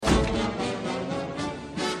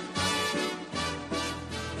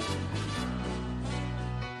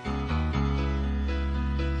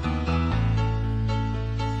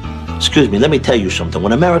Excuse me, let me tell you something.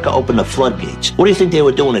 When America opened the floodgates, what do you think they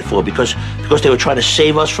were doing it for? Because they were trying to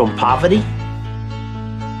save us from poverty?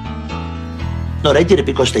 No, they did it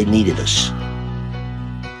because they needed us.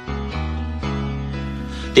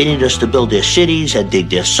 They needed us to build their cities and dig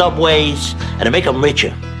their subways and to make them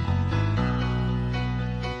richer.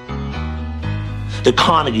 The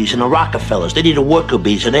Carnegies and the Rockefellers, they needed worker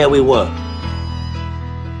bees, and there we were.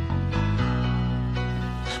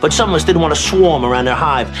 But some of us didn't want to swarm around their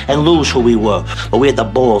hive and lose who we were, but we had the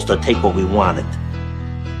balls to take what we wanted.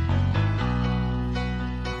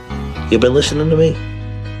 You been listening to me?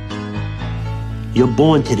 You're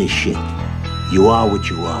born to this shit. You are what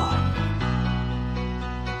you are.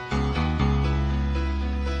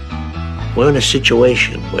 We're in a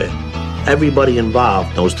situation where everybody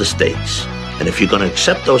involved knows the stakes. And if you're going to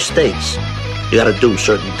accept those stakes, you got to do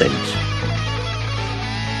certain things.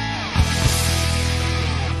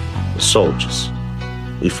 We're soldiers.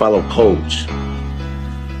 We follow codes,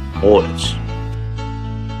 orders.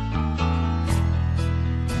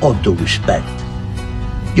 All due respect,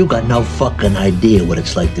 you got no fucking idea what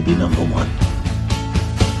it's like to be number one.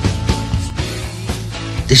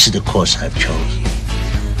 This is the course I've chosen.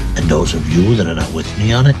 And those of you that are not with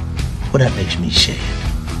me on it, well, that makes me sad.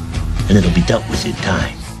 And it'll be dealt with in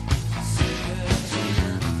time.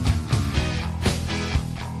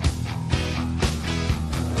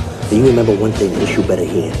 Do you remember one thing that you better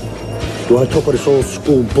hear? You want to talk all this old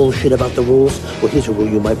school bullshit about the rules? Well, here's a rule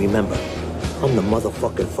you might remember. I'm the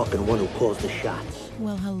motherfucking one who calls the shots.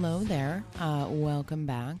 Well, hello there. Welcome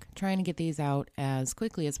back. Trying to get these out as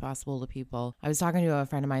quickly as possible to people. I was talking to a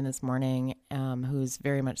friend of mine this morning who's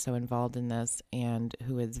very much so involved in this and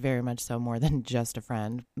who is very much so more than just a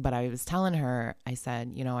friend. But I was telling her, I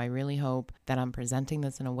said, I really hope that I'm presenting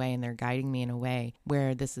this in a way and they're guiding me in a way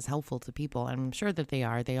where this is helpful to people. And I'm sure that they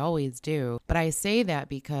are. They always do. But I say that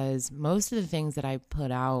because most of the things that I put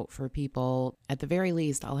out for people, at the very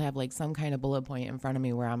least, I'll have like some kind of bullet point in front of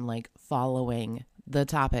me where I'm like following the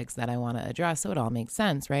topics that I want to address, so it all makes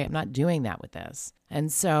sense, right? I'm not doing that with this. And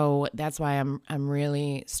so that's why I'm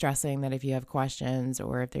really stressing that if you have questions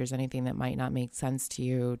or if there's anything that might not make sense to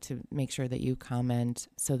you, to make sure that you comment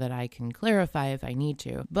so that I can clarify if I need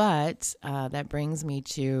to. But that brings me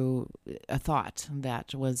to a thought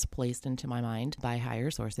that was placed into my mind by higher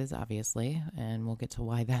sources, obviously, and we'll get to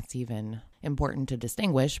why that's even important to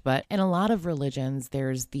distinguish. But in a lot of religions,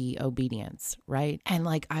 there's the obedience, right? And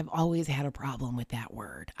like I've always had a problem with that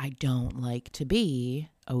word. I don't like to be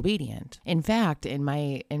obedient. In fact, in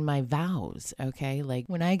my vows, okay, like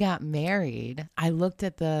when I got married, I looked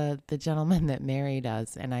at the gentleman that married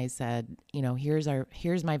us and I said,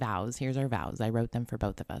 here's my vows, here's our vows. I wrote them for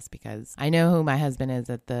both of us because I know who my husband is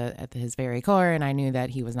at his very core, and I knew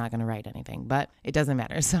that he was not going to write anything, but it doesn't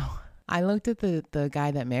matter. So I looked at the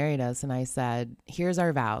guy that married us and I said, here's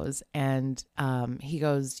our vows. And he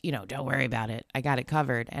goes, don't worry about it. I got it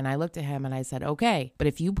covered. And I looked at him and I said, okay, but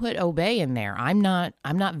if you put obey in there, I'm not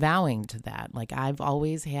vowing to that. Like I've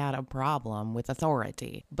always had a problem with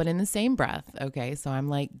authority, but in the same breath. Okay. So I'm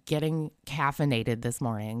like getting caffeinated this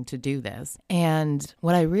morning to do this. And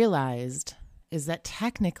what I realized is that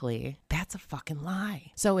technically that's a fucking lie.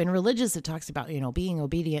 So in religious, it talks about, being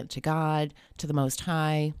obedient to God, to the Most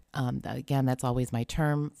High. Again, that's always my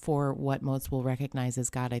term for what most will recognize as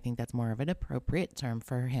God. I think that's more of an appropriate term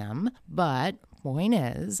for him. But point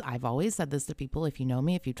is, I've always said this to people. If you know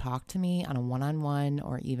me, if you talk to me on a one-on-one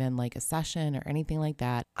or even like a session or anything like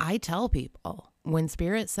that, I tell people, when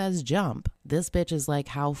spirit says jump, this bitch is like,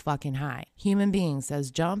 how fucking high? Human being says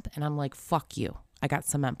jump, and I'm like, fuck you. I got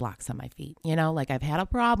cement blocks on my feet. Like I've had a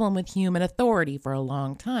problem with human authority for a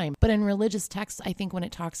long time. But in religious texts, I think when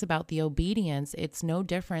it talks about the obedience, it's no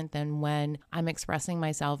different than when I'm expressing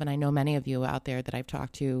myself. And I know many of you out there that I've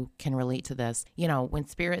talked to can relate to this. When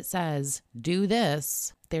spirit says, do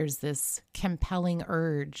this, there's this compelling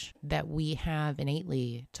urge that we have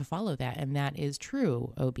innately to follow that. And that is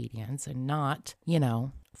true obedience and not,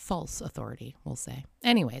 false authority, we'll say.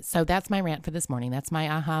 Anyway, so that's my rant for this morning. That's my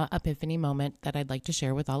aha epiphany moment that I'd like to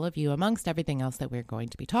share with all of you amongst everything else that we're going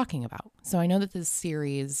to be talking about. So I know that this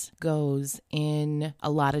series goes in a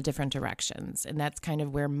lot of different directions, and that's kind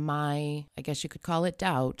of where I guess you could call it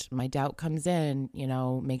my doubt comes in,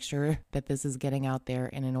 make sure that this is getting out there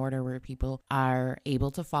in an order where people are able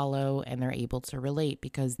to follow and they're able to relate,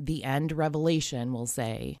 because the end revelation, we'll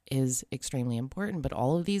say, is extremely important. But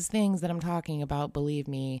all of these things that I'm talking about, believe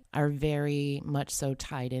me, are very much so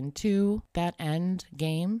tied into that end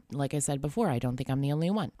game. Like I said before, I don't think I'm the only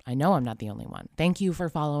one. I know I'm not the only one. Thank you for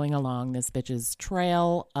following along this bitch's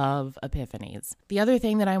trail of epiphanies. The other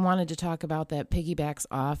thing that I wanted to talk about that piggybacks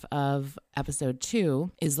off of episode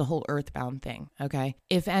 2 is the whole earthbound thing, okay?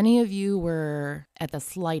 If any of you were at the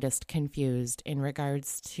slightest confused in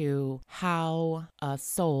regards to how a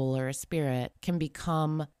soul or a spirit can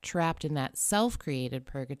become trapped in that self-created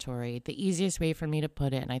purgatory, the easiest way for me to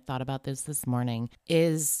put it, and I thought about this morning,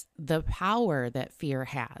 is the power that fear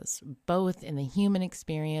has, both in the human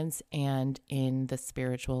experience and in the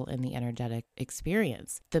spiritual and the energetic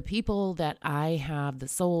experience. The people that I have, the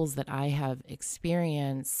souls that I have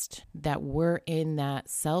experienced that were in that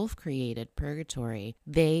self-created purgatory,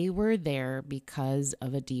 they were there because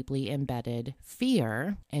of a deeply embedded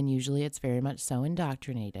fear, and usually it's very much so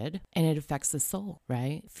indoctrinated, and it affects the soul,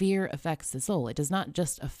 right? Fear affects the soul. It does not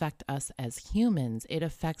just affect us as humans, it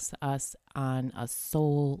affects us on a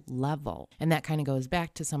soul level. And that kind of goes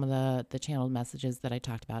back to some of the channeled messages that I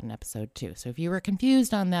talked about in episode 2. So if you were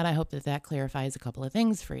confused on that, I hope that clarifies a couple of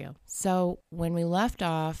things for you. So when we left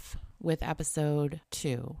off with episode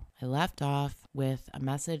 2, I left off with a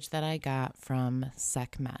message that I got from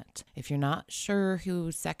Sekhmet. If you're not sure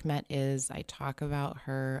who Sekhmet is, I talk about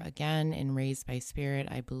her again in Raised by Spirit.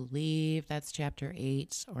 I believe that's chapter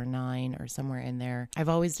 8 or 9 or somewhere in there. I've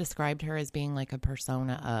always described her as being like a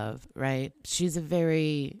persona of, right? She's a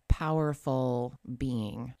very powerful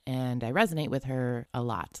being, and I resonate with her a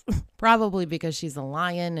lot. Probably because she's a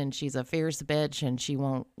lion and she's a fierce bitch, and she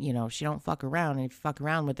won't, she don't fuck around. And if you fuck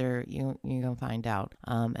around with her, you're gonna find out.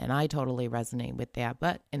 And I totally resonate with that.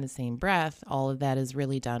 But in the same breath, all of that is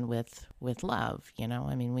really done with love.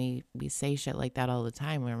 I mean, we say shit like that all the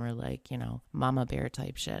time when we're like, mama bear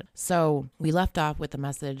type shit. So we left off with a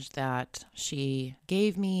message that she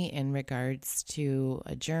gave me in regards to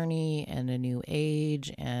a journey and a new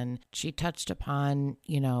age. And she touched upon,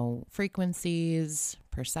 frequencies,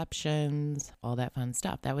 perceptions, all that fun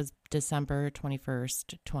stuff. That was December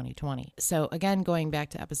 21st, 2020. So again, going back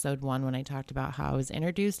to episode 1, when I talked about how I was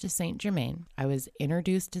introduced to Saint Germain, I was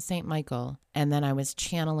introduced to Saint Michael, and then I was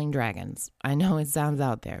channeling dragons. I know it sounds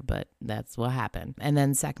out there, but that's what happened. And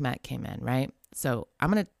then Sekhmet came in, right? So I'm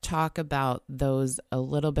going to talk about those a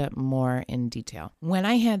little bit more in detail. When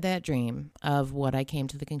I had that dream of what I came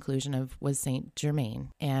to the conclusion of was Saint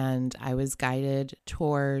Germain, and I was guided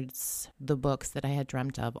towards the books that I had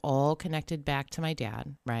dreamt of, all connected back to my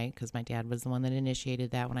dad, right? Because my dad was the one that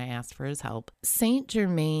initiated that when I asked for his help. Saint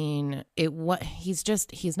Germain,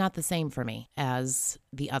 he's not the same for me as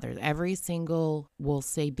the others. Every single, we'll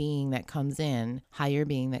say, being that comes in, higher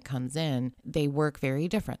being that comes in, they work very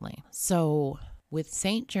differently. So with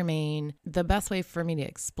Saint Germain, the best way for me to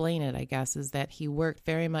explain it, I guess, is that he worked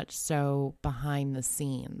very much so behind the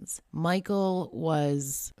scenes. Michael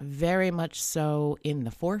was very much so in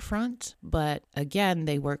the forefront, but again,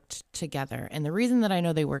 they worked together. And the reason that I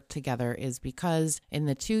know they worked together is because in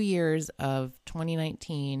the 2 years of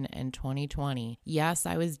 2019 and 2020, yes,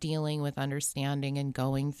 I was dealing with understanding and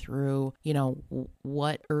going through,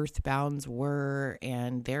 what earthbounds were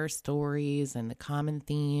and their stories and the common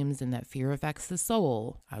themes and that fear affects the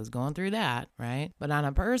soul. I was going through that, right? But on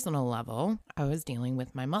a personal level, I was dealing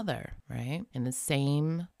with my mother, right? In the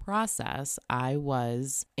same process, I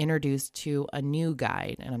was introduced to a new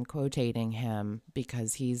guide, and I'm quotating him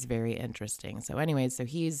because he's very interesting. So anyways,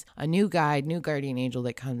 he's a new guide, new guardian angel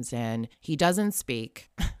that comes in. He doesn't speak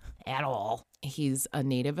at all. He's a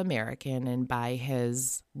Native American, and by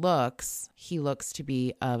his looks, he looks to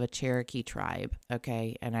be of a Cherokee tribe,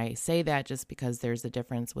 okay? And I say that just because there's a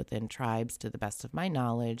difference within tribes, to the best of my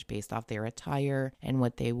knowledge, based off their attire and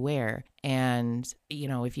what they wear. And,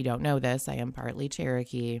 if you don't know this, I am partly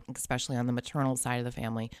Cherokee, especially on the maternal side of the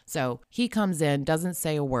family. So he comes in, doesn't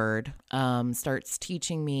say a word, starts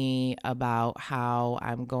teaching me about how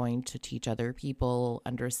I'm going to teach other people,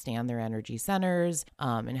 understand their energy centers,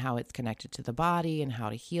 and how it's connected to the body and how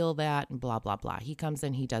to heal that and blah, blah, blah. He comes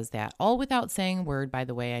in, he does that all without saying a word, by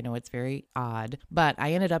the way. I know it's very odd, but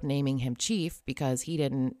I ended up naming him Chief because he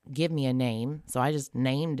didn't give me a name. So I just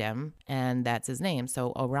named him, and that's his name.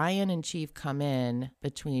 So Orion and Chief come in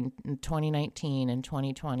between 2019 and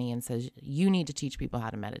 2020 and says, you need to teach people how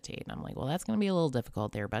to meditate. And I'm like, well, that's going to be a little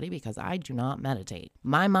difficult there, buddy, because I do not meditate.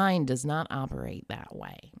 My mind does not operate that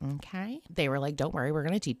way. Okay. They were like, don't worry, we're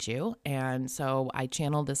going to teach you. And so I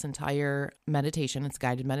channeled this entire meditation. It's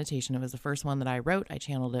guided meditation. It was the first one that I wrote. I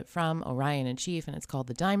channeled it from Orion and Chief, and it's called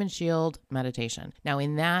the Diamond Shield Meditation. Now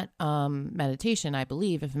in that meditation, I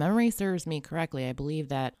believe, if memory serves me correctly, I believe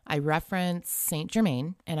that I reference Saint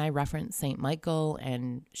Germain and I reference Saint Michael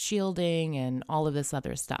and shielding and all of this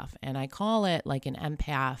other stuff. And I call it like an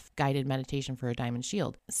empath guided meditation for a diamond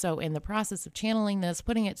shield. So in the process of channeling this,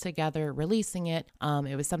 putting it together, releasing it,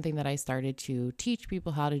 it was something that I started to teach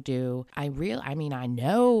people how to do. I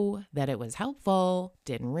know that it was was helpful.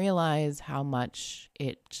 Didn't realize how much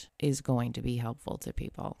it is going to be helpful to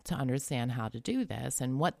people to understand how to do this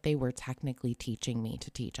and what they were technically teaching me to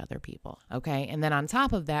teach other people. Okay. And then on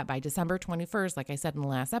top of that, by December 21st, like I said in the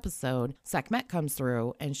last episode, Sekhmet comes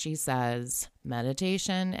through and she says,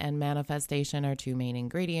 meditation and manifestation are two main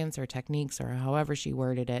ingredients or techniques or however she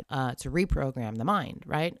worded it to reprogram the mind,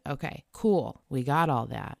 right? Okay, cool. We got all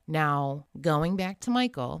that. Now, going back to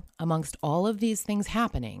Michael, amongst all of these things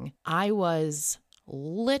happening, I was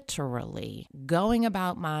literally going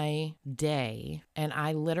about my day and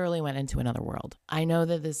I literally went into another world. I know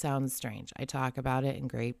that this sounds strange. I talk about it in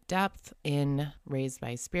great depth in Raised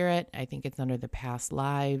by Spirit. I think it's under the past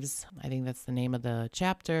lives. I think that's the name of the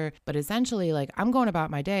chapter. But essentially, like, I'm going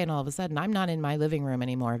about my day and all of a sudden I'm not in my living room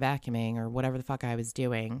anymore vacuuming or whatever the fuck I was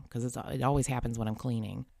doing, because it always happens when I'm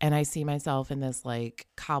cleaning. And I see myself in this like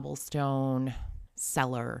cobblestone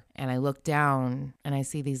cellar and I look down and I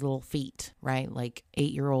see these little feet, right? Like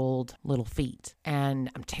 8-year-old little feet.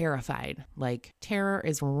 And I'm terrified. Like terror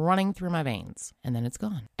is running through my veins and then it's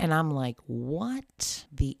gone. And I'm like, what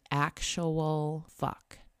the actual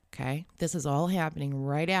fuck? Okay. This is all happening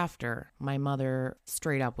right after my mother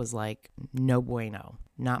straight up was like, no bueno,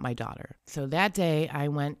 not my daughter. So that day I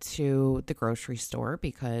went to the grocery store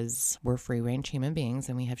because we're free range human beings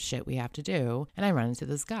and we have shit we have to do. And I run into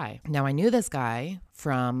this guy. Now I knew this guy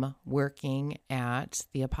from working at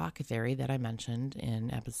the apothecary that I mentioned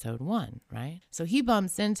in episode 1, right? So he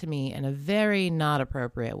bumps into me in a very not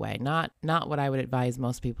appropriate way. Not what I would advise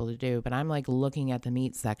most people to do, but I'm like looking at the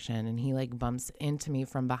meat section and he like bumps into me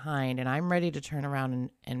from behind and I'm ready to turn around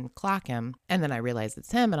and clock him. And then I realize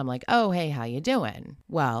it's him and I'm like, oh, hey, how you doing?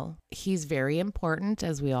 Well, he's very important,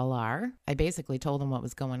 as we all are. I basically told him what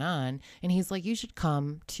was going on and he's like, you should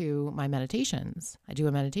come to my meditations. I do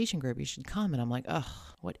a meditation group. You should come. And I'm like, ugh,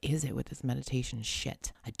 what is it with this meditation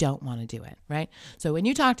shit? I don't want to do it, right? So when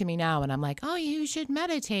you talk to me now and I'm like, oh, you should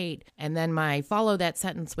meditate. And then follow that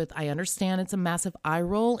sentence with, I understand it's a massive eye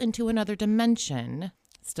roll into another dimension.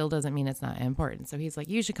 Still doesn't mean it's not important. So he's like,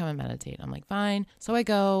 you should come and meditate. I'm like, fine. So I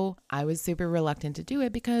go. I was super reluctant to do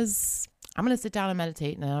it because I'm going to sit down and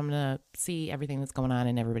meditate and I'm going to see everything that's going on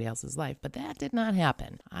in everybody else's life. But that did not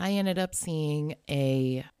happen. I ended up seeing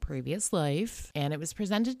a previous life and it was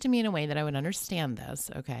presented to me in a way that I would understand this,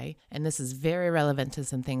 okay? And this is very relevant to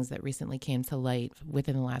some things that recently came to light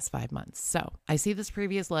within the last 5 months. So I see this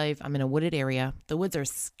previous life. I'm in a wooded area. The woods are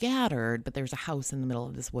scattered, but there's a house in the middle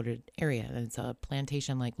of this wooded area. And it's a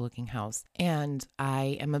plantation-like looking house. And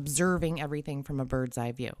I am observing everything from a bird's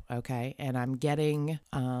eye view, okay? And I'm getting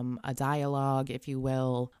a dialogue, if you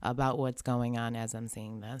will, about what's going on as I'm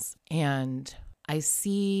seeing this. And I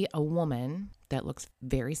see a woman that looks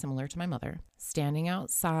very similar to my mother standing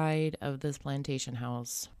outside of this plantation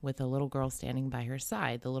house with a little girl standing by her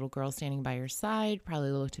side. The little girl standing by her side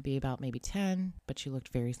probably looked to be about maybe 10, but she looked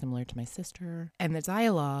very similar to my sister. And the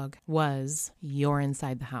dialogue was, you're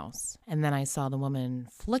inside the house. And then I saw the woman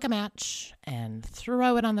flick a match and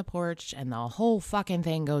throw it on the porch and the whole fucking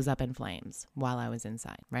thing goes up in flames while I was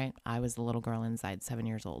inside, right? I was the little girl inside, 7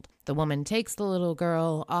 years old. The woman takes the little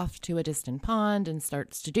girl off to a distant pond and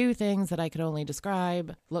starts to do things that I could only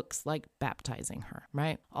describe. Looks like baptizing her,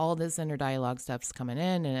 right? All this inner dialogue stuff's coming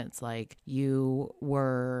in and it's like, you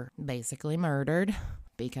were basically murdered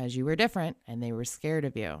because you were different and they were scared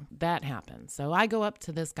of you. That happened. So I go up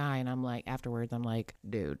to this guy and I'm like, afterwards, I'm like,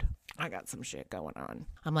 dude, I got some shit going on.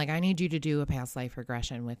 I'm like, I need you to do a past life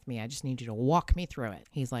regression with me. I just need you to walk me through it.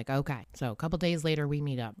 He's like, okay. So a couple days later, we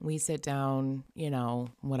meet up. We sit down,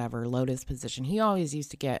 whatever, lotus position. He always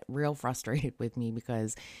used to get real frustrated with me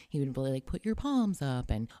because he would be like, put your palms up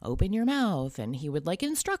and open your mouth. And he would like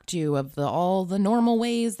instruct you of all the normal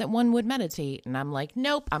ways that one would meditate. And I'm like,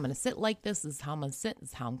 nope, I'm going to sit like this. This is how I'm going to sit. This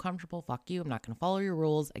is how I'm comfortable. Fuck you. I'm not going to follow your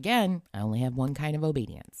rules. Again, I only have one kind of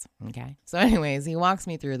obedience. Okay. So anyways, he walks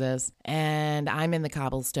me through this. And I'm in the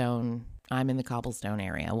cobblestone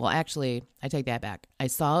area. Well, actually, I take that back. I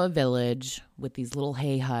saw a village with these little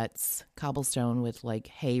hay huts, cobblestone with like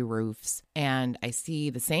hay roofs. And I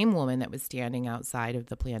see the same woman that was standing outside of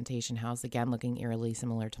the plantation house, again, looking eerily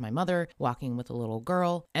similar to my mother, walking with a little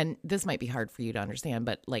girl. And this might be hard for you to understand,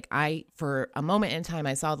 but like for a moment in time,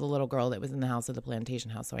 I saw the little girl that was in the house of the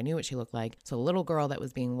plantation house. So I knew what she looked like. So the little girl that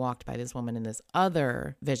was being walked by this woman in this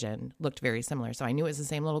other vision looked very similar. So I knew it was the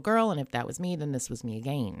same little girl. And if that was me, then this was me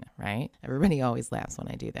again, right? Everybody always laughs when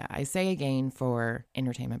I do that. I say again for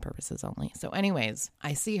entertainment purposes only. So anyways,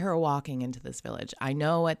 I see her walking into this village. I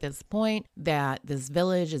know at this point that this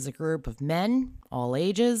village is a group of men, all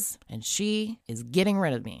ages, and she is getting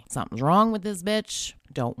rid of me. Something's wrong with this bitch.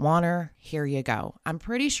 Don't want her. Here you go. I'm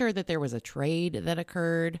pretty sure that there was a trade that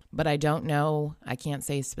occurred, but I don't know. I can't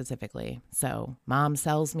say specifically. So mom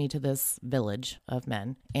sells me to this village of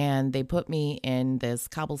men, and they put me in this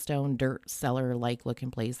cobblestone dirt cellar-like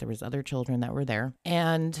looking place. There was other children that were there.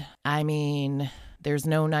 And I mean, there's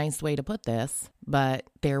no nice way to put this, but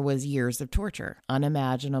there was years of torture,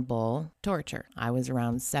 unimaginable torture. I was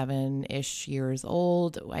around 7-ish years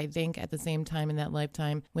old, I think, at the same time in that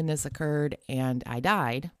lifetime when this occurred, and I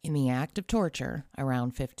died in the act of torture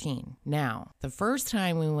around 15. Now, the first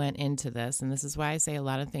time we went into this, and this is why I say a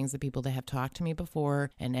lot of things that people that have talked to me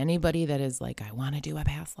before, and anybody that is like, I want to do a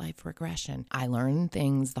past life regression, I learn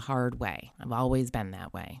things the hard way. I've always been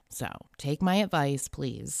that way. So take my advice,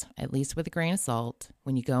 please, at least with a grain of salt.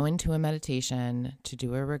 When you go into a meditation to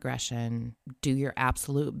do a regression, do your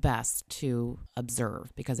absolute best to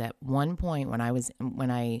observe. Because at one point when I was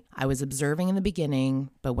observing in the beginning,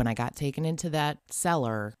 but when I got taken into that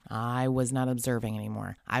cellar, I was not observing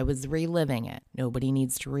anymore. I was reliving it. Nobody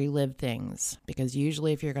needs to relive things, because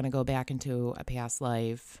usually if you're going to go back into a past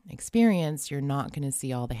life experience, you're not going to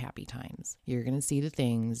see all the happy times. You're going to see the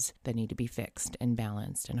things that need to be fixed and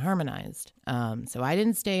balanced and harmonized. So I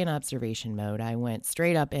didn't stay in observation mode. I went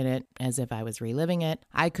straight up in it as if I was reliving it.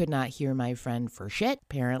 I could not hear my friend for shit.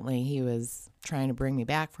 Apparently he was trying to bring me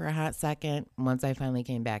back for a hot second. Once I finally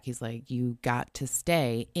came back, he's like, you got to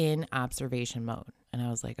stay in observation mode. And I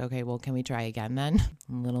was like, okay, well, can we try again then?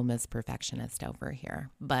 Little Miss Perfectionist over here.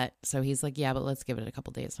 But so he's like, yeah, but let's give it a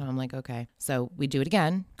couple days. So I'm like, okay. So we do it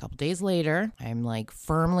again. A couple days later, I'm like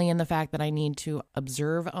firmly in the fact that I need to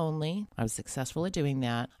observe only. I was successful at doing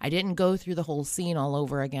that. I didn't go through the whole scene all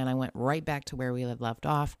over again. I went right back to where we had left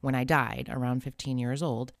off when I died around 15 years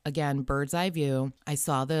old. Again, bird's eye view. I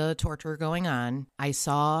saw the torture going on. I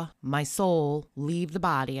saw my soul leave the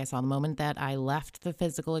body. I saw the moment that I left the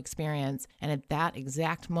physical experience. And at that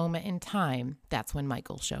exact moment in time, that's when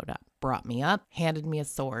Michael showed up, brought me up, handed me a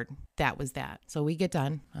sword. That was that. So we get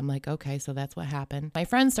done. I'm like, okay, so that's what happened. My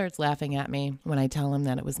friend starts laughing at me when I tell him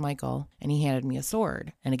that it was Michael, and he handed me a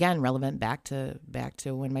sword. And again, relevant back to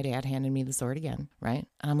when my dad handed me the sword again, right?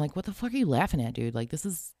 And I'm like, what the fuck are you laughing at, dude? Like, this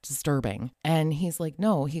is disturbing. And he's like,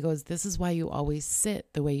 no, he goes, this is why you always sit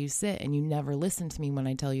the way you sit, and you never listen to me when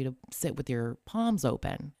I tell you to sit with your palms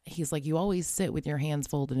open. He's like, you always sit with your hands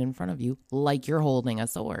folded in front of you like you're holding a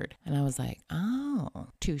sword. And I was like, oh,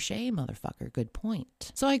 touche, motherfucker. Good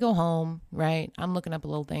point. So I go home, right? I'm looking up a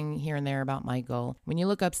little thing here and there about Michael. When you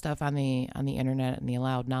look up stuff on the internet and the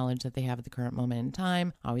allowed knowledge that they have at the current moment in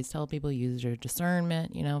time, I always tell people use your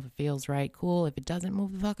discernment. You know, if it feels right, cool. If it doesn't,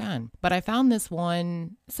 move the fuck on. But I found this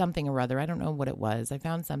one something or other. I don't know what it was. I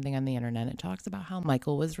found something on the internet. It talks about how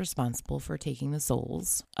Michael was responsible for taking the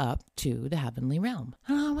souls up to the heavenly realm.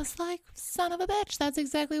 And I was like, son of a bitch, that's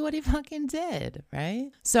exactly what he fucking did,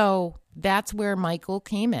 right? So that's where Michael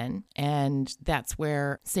came in, and that's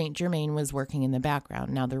where Saint Germain was working in the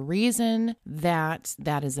background. Now, the reason that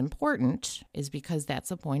that is important is because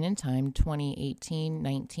that's a point in time, 2018,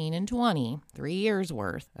 19, and 20, 3 years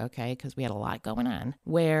worth, okay, because we had a lot going on,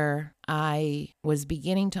 where I was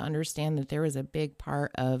beginning to understand that there was a big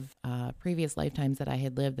part of previous lifetimes that I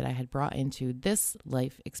had lived that I had brought into this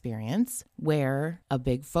life experience, where a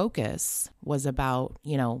big focus was about,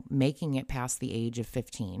 you know, making it past the age of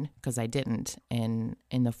 15, because I didn't in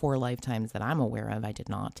the 4 lifetimes that I'm aware of. I did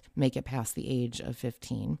not make it past the age of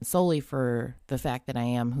 15, solely for the fact that I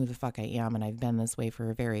am who the fuck I am, and I've been this way for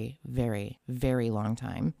a very, very, very long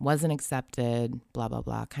time. Wasn't accepted, blah, blah,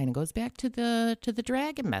 blah. Kind of goes back to the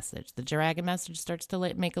dragon message. The dragon message starts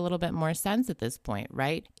to make a little bit more sense at this point,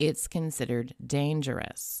 right? It's considered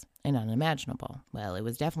dangerous and unimaginable. Well, it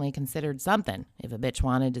was definitely considered something if a bitch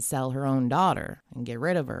wanted to sell her own daughter and get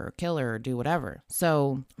rid of her or kill her or do whatever.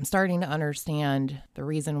 So I'm starting to understand the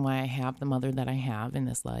reason why I have the mother that I have in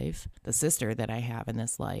this life, the sister that I have in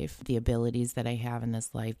this life, the abilities that I have in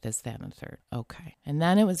this life, this, that, and the third. Okay. And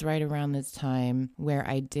then it was right around this time where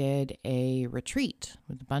I did a retreat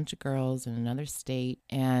with a bunch of girls in another state.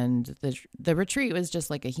 And the retreat was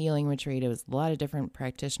just like a healing retreat. It was a lot of different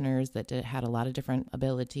practitioners that had a lot of different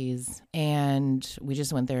abilities. And we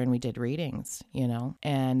just went there and we did readings, you know.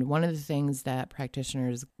 And one of the things that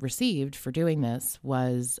practitioners received for doing this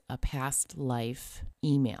was a past life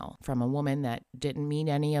email from a woman that didn't meet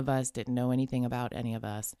any of us, didn't know anything about any of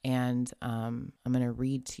us. And I'm going to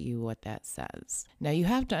read to you what that says. Now, you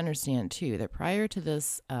have to understand, too, that prior to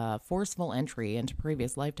this forceful entry into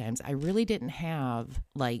previous lifetimes, I really didn't have,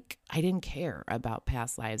 I didn't care about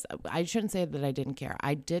past lives. I shouldn't say that I didn't care.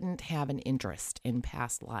 I didn't have an interest in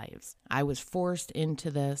past lives. I was forced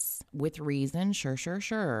into this with reason,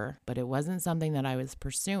 sure, but it wasn't something that I was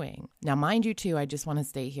pursuing. Now, mind you, too, I just want to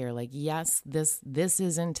stay here. Yes, this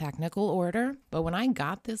is in technical order, but when I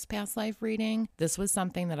got this past life reading, this was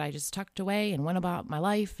something that I just tucked away and went about my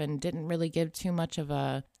life and didn't really give too much of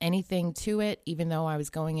anything to it, even though I was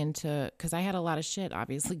going into, because I had a lot of shit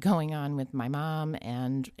obviously going on with my mom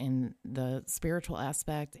and in the spiritual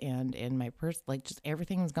aspect and in my just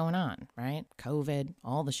everything was going on, right? COVID,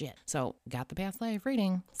 all the shit. So got the past life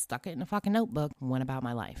reading, stuck it in a fucking notebook, went about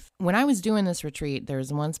my life. When I was doing this retreat,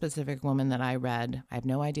 there's one specific woman that I read. I have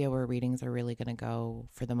no idea where readings are really going to go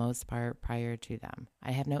for the most part prior to them.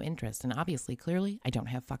 I have no interest. And obviously, clearly, I don't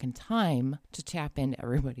have fucking time to tap into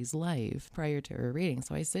everybody's life prior to her reading.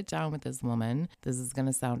 So I sit down with this woman. This is going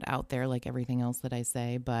to sound out there like everything else that I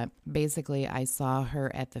say, but basically I saw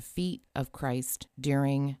her at the feet of Christ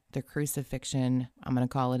during the crucifixion. I'm going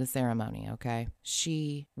to call it a ceremony, okay?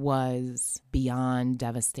 She was beyond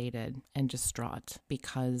devastated and distraught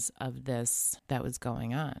because of this that was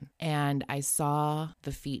going on. And I saw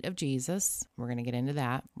the feet of Jesus. We're going to get into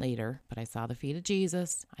that later, but I saw the feet of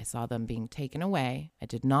Jesus. I saw them being taken away. I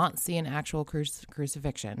did not see an actual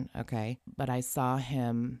crucifixion, okay? But I saw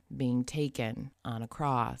him being taken on a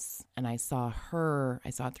cross, and I saw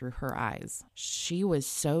it through her eyes. She was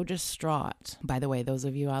so distraught. By the way, those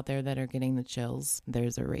of you out there that are getting the chills,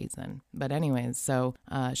 there's a reason. But anyways, so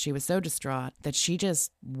she was so distraught that she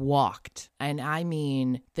just walked. And I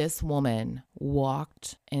mean, this woman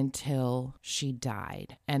walked until she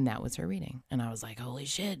died. And that was her reading. And I was like, holy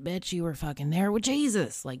shit, bitch, you were fucking there with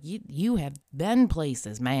Jesus. You have been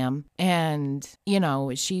places, ma'am. And,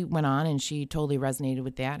 she went on and she totally resonated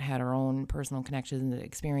with that, had her own personal connections and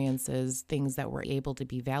experiences, things that were able to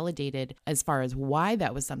be validated as far as why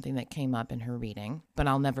that was something that came up in her reading. But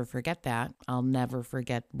I'll never forget that. I'll never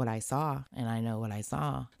forget what I saw, and I know what I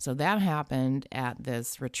saw. So that happened at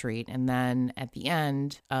this retreat. And then at the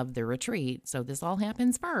end of the retreat, so this all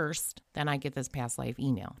happens first, then I get this past life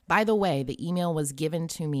email. By the way, the email was given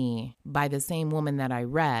to me by the same woman that I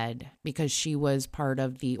read because she was part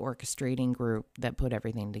of the orchestrating group that put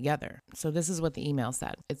everything together. So this is what the email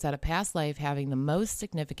said. It said, a past life having the most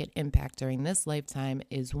significant impact during this lifetime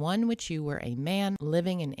is one which you were a man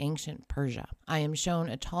living in ancient Persia. I am shown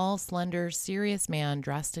a tall, slender, serious man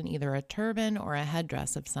dressed in either a turban or a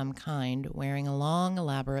headdress of some kind, wearing a long,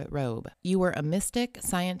 elaborate robe. You were a mystic,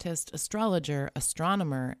 scientist, astrologer,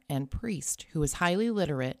 astronomer, and priest who was highly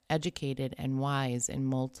literate, educated, and wise in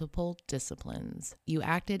multiple disciplines. You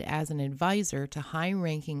acted as an advisor to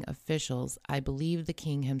high-ranking officials, I believe the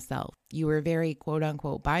king himself. You were very,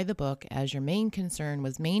 quote-unquote, by the book, as your main concern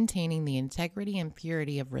was maintaining the integrity and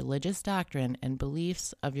purity of religious doctrine and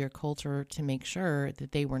beliefs of your culture to make sure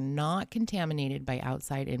that they were not contaminated by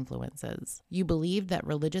outside influences. You believed that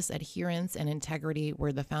religious adherence and integrity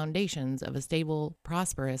were the foundations of a stable,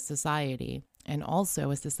 prosperous society, and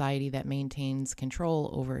also a society that maintains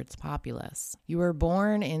control over its populace. You were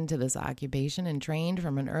born into this occupation and trained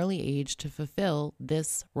from an early age to fulfill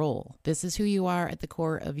this role. This is who you are at the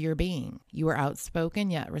core of your being. You were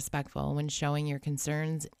outspoken yet respectful when showing your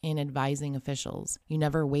concerns in advising officials. You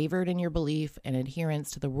never wavered in your belief and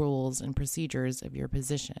adherence to the rules and procedures of your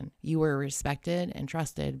position. You were respected and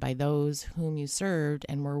trusted by those whom you served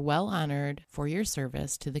and were well honored for your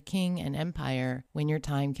service to the king and empire when your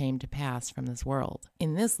time came to pass from this world.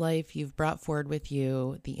 In this life, you've brought forward with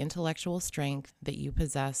you the intellectual strength that you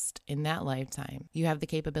possessed in that lifetime. You have the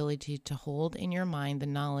capability to hold in your mind the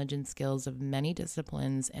knowledge and skills of many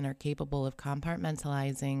disciplines and are capable of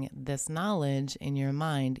compartmentalizing this knowledge in your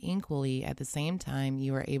mind equally. At the same time,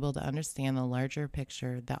 you are able to understand the larger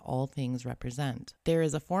picture that all things represent. There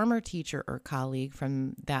is a former teacher or colleague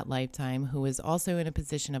from that lifetime who is also in a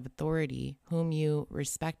position of authority whom you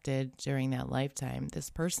respected during that lifetime. This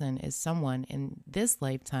person is someone in this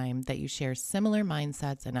lifetime that you share similar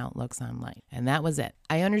mindsets and outlooks on life. And that was it.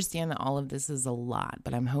 I understand that all of this is a lot,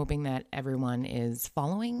 but I'm hoping that everyone is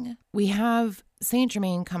following we have Saint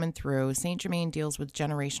Germain coming through. Saint Germain deals with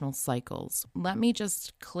generational cycles. Let me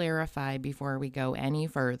just clarify before we go any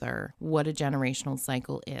further what a generational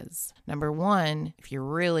cycle is. Number one, if you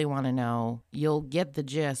really want to know, you'll get the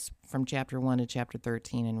gist from chapter 1 to chapter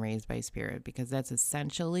 13 in Raised by Spirit, because that's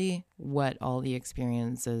essentially what all the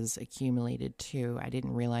experiences accumulated to. I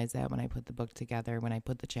didn't realize that when I put the book together, when I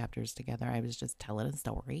put the chapters together. I was just telling a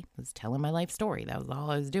story. I was telling my life story. That was all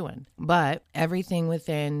I was doing. But everything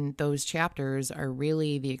within those chapters are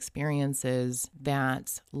really the experiences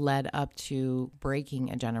that led up to breaking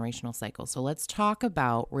a generational cycle. So let's talk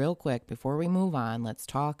about, real quick, before we move on, let's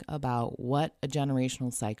talk about what a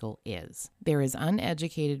generational cycle is. There is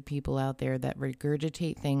uneducated people out there that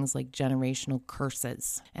regurgitate things like generational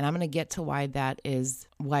curses. And I'm going to get to why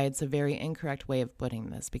it's a very incorrect way of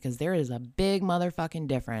putting this, because there is a big motherfucking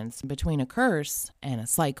difference between a curse and a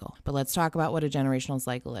cycle. But let's talk about what a generational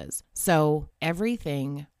cycle is. So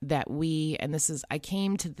everything that I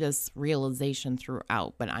came to this realization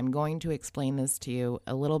throughout, but I'm going to explain this to you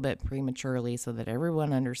a little bit prematurely so that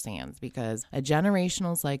everyone understands, because a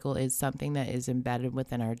generational cycle is something that is embedded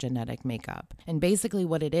within our genetic makeup. And basically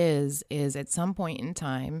what it is at some point in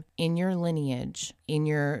time in your lineage,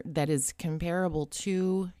 that is comparable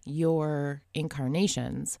to your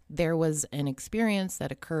incarnations, there was an experience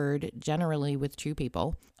that occurred generally with two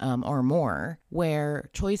people or more, where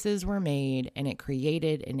choices were made and it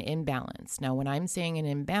created an imbalance. Now, when I'm saying an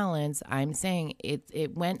imbalance, I'm saying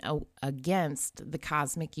it went against the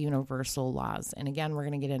cosmic universal laws. And again, we're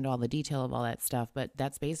going to get into all the detail of all that stuff, but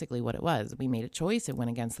that's basically what it was. We made a choice. It went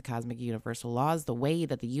against the cosmic universal laws, the way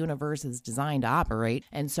that the universe is designed to operate.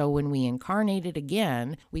 And so when we incarnated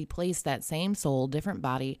again, we placed that same soul, different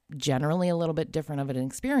body, generally a little bit different of an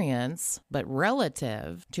experience, but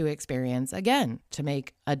relative to experience again, to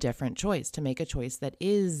make a different choice, to make a choice that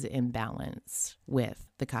is in balance with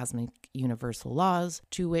the cosmic universal laws,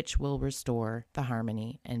 to which will restore the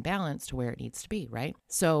harmony and balance to where it needs to be, right?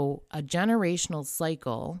 So a generational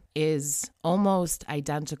cycle is almost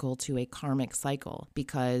identical to a karmic cycle,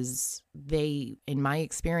 because in my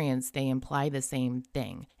experience, they imply the same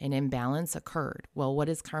thing. An imbalance occurred. Well, what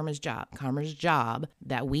is karma's job? Karma's job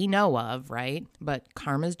that we know of, right? But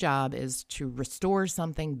karma's job is to restore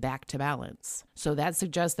something back to balance. So that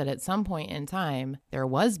suggests that at some point in time, there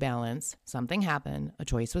was balance, something happened, a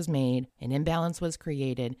choice was made, an imbalance was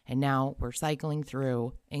created, and now we're cycling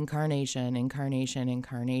through incarnation,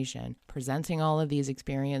 presenting all of these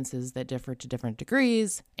experiences that differ to different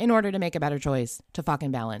degrees in order to make a better choice to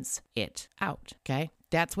fucking balance it out, okay?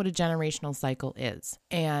 That's what a generational cycle is.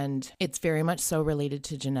 And it's very much so related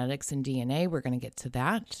to genetics and DNA. We're going to get to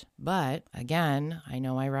that. But again, I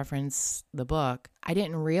know I reference the book. I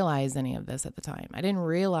didn't realize any of this at the time. I didn't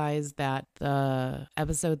realize that the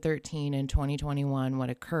episode 13 in 2021, what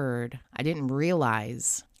occurred, I didn't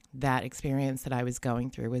realize that experience that I was going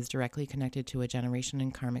through was directly connected to a generation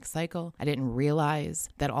and karmic cycle. I didn't realize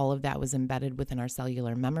that all of that was embedded within our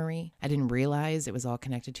cellular memory. I didn't realize it was all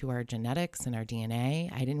connected to our genetics and our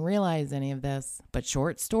DNA. I didn't realize any of this. But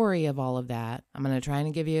short story of all of that, I'm going to try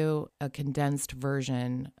and give you a condensed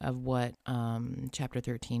version of what chapter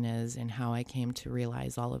 13 is and how I came to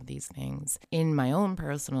realize all of these things in my own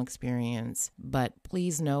personal experience. But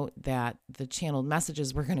please note that the channeled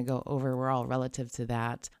messages we're going to go over were all relative to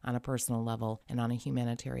that, on a personal level and on a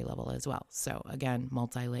humanitarian level as well. So again,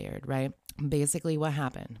 multi-layered, right? Basically what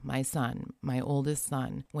happened, my oldest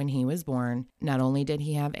son, when he was born, not only did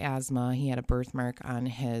he have asthma, he had a birthmark on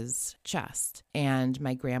his chest. And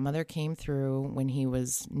my grandmother came through when he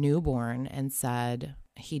was newborn and said,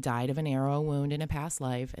 he died of an arrow wound in a past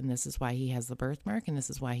life, and this is why he has the birthmark, and this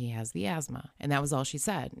is why he has the asthma. And that was all she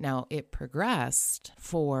said. Now, it progressed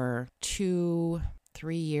for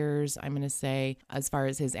 3 years, I'm going to say, as far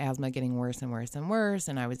as his asthma getting worse and worse and worse.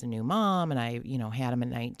 And I was a new mom, and I, had him at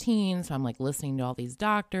 19. So I'm like listening to all these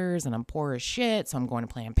doctors, and I'm poor as shit. So I'm going to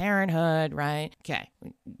Planned Parenthood, right? Okay.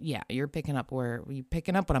 Yeah, you're picking up what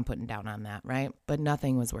I'm putting down on that, right? But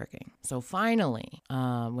nothing was working. So finally,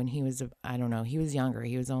 when he was, he was younger.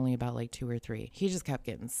 He was only about like 2 or 3. He just kept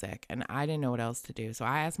getting sick, and I didn't know what else to do. So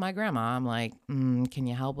I asked my grandma, I'm like, can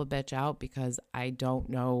you help a bitch out? Because I don't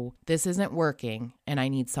know, this isn't working, and I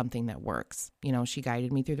need something that works. She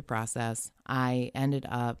guided me through the process. I ended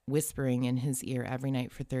up whispering in his ear every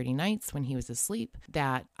night for 30 nights when he was asleep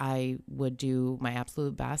that I would do my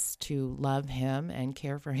absolute best to love him and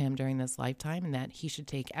care for him during this lifetime, and that he should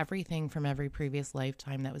take everything from every previous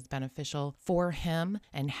lifetime that was beneficial for him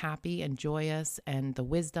and happy and joyous and the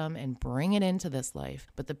wisdom, and bring it into this life.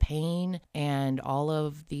 But the pain and all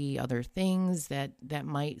of the other things that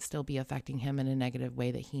might still be affecting him in a negative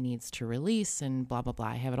way that he needs to release and blah, blah, blah.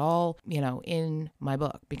 I have it all, in my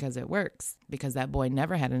book because it works, because that boy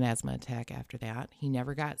never had an asthma attack after that. He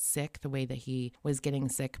never got sick the way that he was getting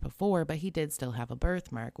sick before, but he did still have a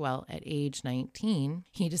birthmark. Well, at age 19,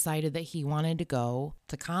 he decided that he wanted to go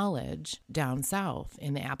to college down south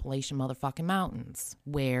in the Appalachian motherfucking mountains,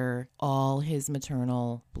 where all his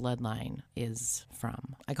maternal bloodline is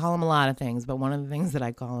from. I call him a lot of things, but one of the things that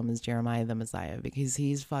I call him is Jeremiah the Messiah, because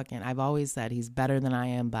he's fucking, I've always said he's better than I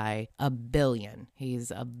am by a billion.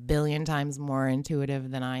 He's a billion times more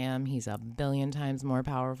intuitive than I am. He's a billion times more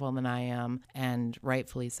powerful than I am, and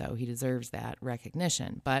rightfully so. He deserves that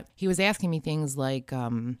recognition. But he was asking me things like,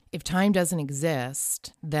 if time doesn't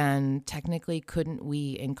exist, then technically couldn't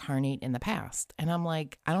we incarnate in the past? And I'm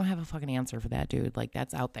like, I don't have a fucking answer for that, dude. Like,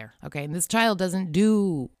 that's out there. Okay. And this child doesn't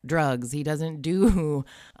do drugs. He doesn't do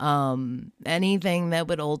anything that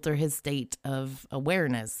would alter his state of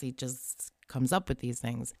awareness. He just comes up with these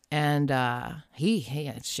things. And he's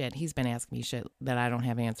been asking me shit that I don't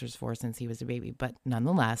have answers for since he was a baby, but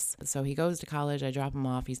nonetheless. So he goes to college, I drop him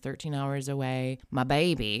off, he's 13 hours away, my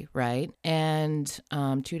baby, right? And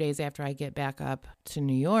 2 days after I get back up to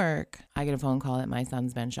New York, I get a phone call that my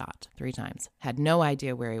son's been shot 3 times. Had no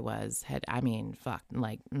idea where he was. We're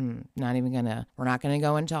not gonna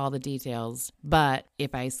go into all the details, but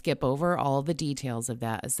if I skip over all the details of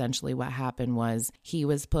that, essentially what happened was he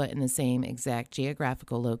was put in the same exact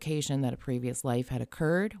geographical location that a previous life had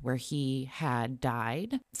occurred where he had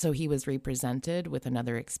died. So he was represented with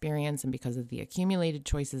another experience, and because of the accumulated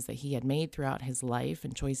choices that he had made throughout his life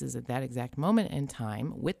and choices at that exact moment in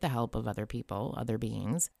time with the help of other people, other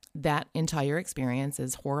beings, that entire experience,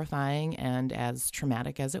 as horrifying and as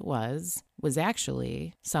traumatic as it was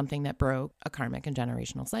actually something that broke a karmic and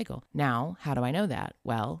generational cycle. Now, how do I know that?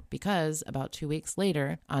 Well, because about 2 weeks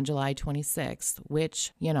later, on July 26th,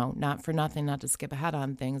 which, not for nothing, not to skip ahead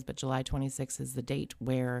on things, but July 26th is the date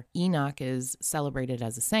where Enoch is celebrated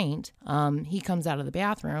as a saint. He comes out of the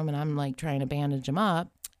bathroom and I'm like trying to bandage him up.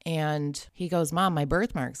 And he goes, Mom, my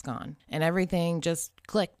birthmark's gone. And everything just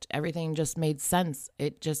clicked. Everything just made sense.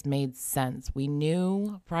 It just made sense. We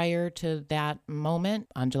knew prior to that moment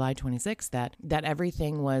on July 26th that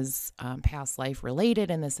everything was past life related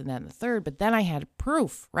and this and that and the third. But then I had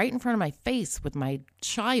proof right in front of my face with my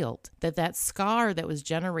child that scar that was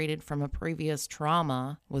generated from a previous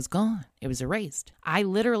trauma was gone. It was erased. I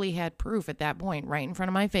literally had proof at that point right in front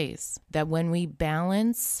of my face that when we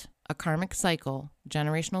balance a karmic cycle,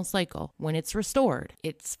 generational cycle, when it's restored,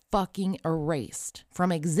 it's fucking erased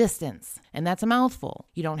from existence. And that's a mouthful.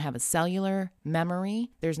 You don't have a cellular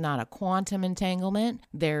memory. There's not a quantum entanglement.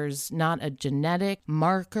 There's not a genetic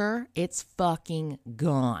marker. It's fucking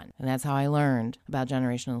gone. And that's how I learned about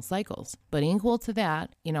generational cycles. But equal to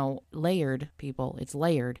that, layered people, it's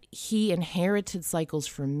layered. He inherited cycles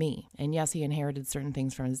from me. And yes, he inherited certain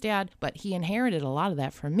things from his dad, but he inherited a lot of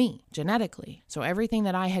that from me genetically. So everything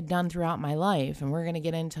that I had done throughout my life, and we're going to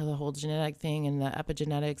get into the whole genetic thing and the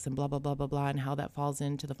epigenetics and blah, blah, blah, blah, blah, and how that falls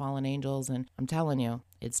into the fallen angels. And I'm telling you,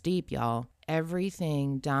 it's deep, y'all.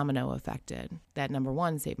 Everything domino affected. That, number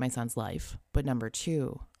one, saved my son's life. But number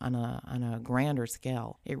two, on a grander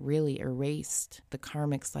scale, it really erased the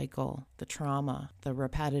karmic cycle, the trauma, the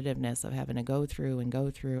repetitiveness of having to go through.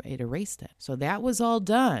 It erased it. So that was all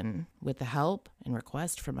done with the help and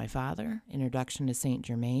request from my father, introduction to Saint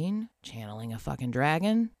Germain, channeling a fucking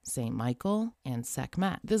dragon, Saint Michael, and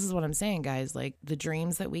Sekhmet. This is what I'm saying, guys. Like, the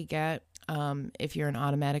dreams that we get, if you're an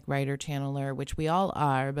automatic writer channeler, which we all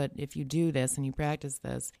are, but if you do this and you practice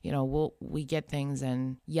this, we get things,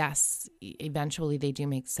 and yes, eventually they do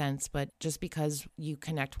make sense, but just because you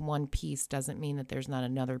connect one piece doesn't mean that there's not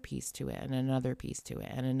another piece to it and another piece to it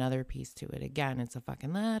and another piece to it. Again, it's a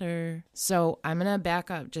fucking ladder. So I'm going to back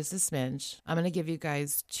up just a smidge. I'm going to give you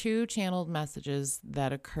guys 2 channeled messages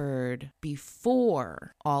that occurred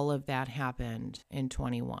before all of that happened in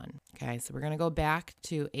 21. Okay, so we're going to go back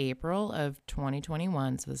to April of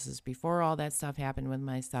 2021. So this is before all that stuff happened with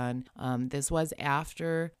my son. This was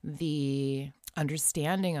after the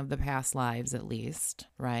understanding of the past lives, at least,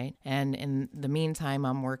 right? And in the meantime,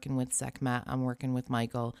 I'm working with Sekhmet, I'm working with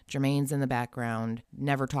Michael. Jermaine's in the background.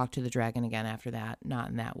 Never talked to the dragon again after that, not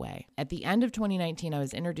in that way. At the end of 2019, I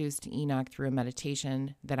was introduced to Enoch through a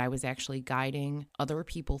meditation that I was actually guiding other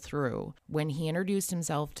people through. When he introduced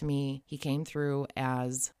himself to me, he came through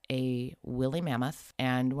as a woolly mammoth.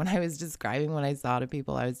 And when I was describing what I saw to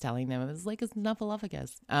people, I was telling them it was like a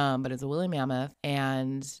snuffleupagus, but it's a woolly mammoth.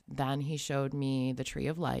 And then he showed me the tree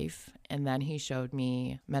of life and then he showed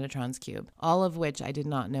me Metatron's cube, all of which I did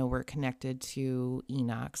not know were connected to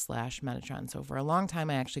Enoch / Metatron. So for a long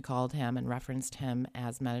time, I actually called him and referenced him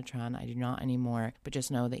as Metatron. I do not anymore, but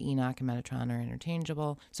just know that Enoch and Metatron are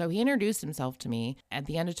interchangeable. So he introduced himself to me at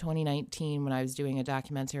the end of 2019 when I was doing a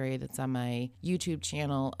documentary that's on my YouTube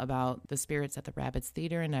channel about the spirits at the Rabbits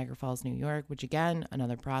Theater in Niagara Falls, New York, which again,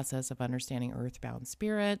 another process of understanding earthbound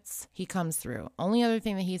spirits. He comes through. Only other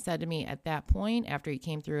thing that he said to me at that point, after he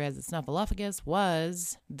came through as a snuffleupagus,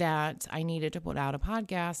 was that I needed to put out a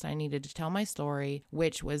podcast. I needed to tell my story,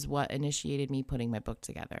 which was what initiated me putting my book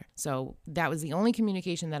together. So that was the only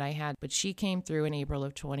communication that I had. But she came through in April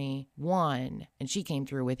of 21, and she came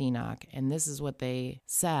through with Enoch. And this is what they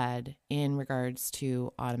said in regards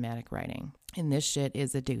to automatic writing. And this shit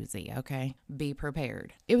is a doozy, okay? Be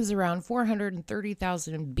prepared. It was around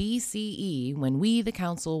 430,000 BCE when we, the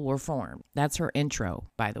council, were formed. That's her intro,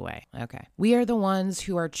 by the way. Okay. We are the ones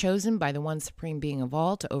who are chosen by the one supreme being of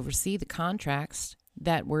all to oversee the contracts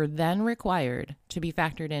that were then required to be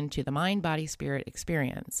factored into the mind, body, spirit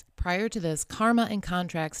experience. Prior to this, karma and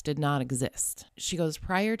contracts did not exist. She goes,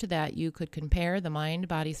 prior to that, you could compare the mind,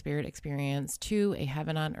 body, spirit experience to a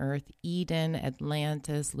heaven on earth, Eden,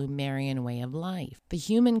 Atlantis, Lemurian way of life. The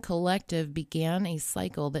human collective began a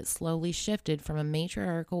cycle that slowly shifted from a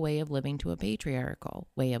matriarchal way of living to a patriarchal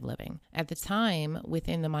way of living. At the time,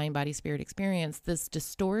 within the mind, body, spirit experience, this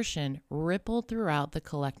distortion rippled throughout the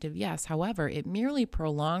collective yes. However, it merely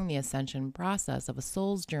prolonged the ascension process of a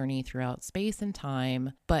soul's journey throughout space and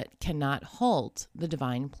time, but cannot halt the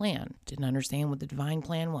divine plan. Didn't understand what the divine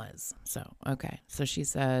plan was. So she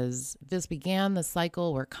says, this began the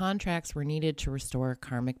cycle where contracts were needed to restore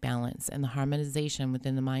karmic balance and the harmonization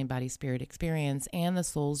within the mind, body, spirit experience and the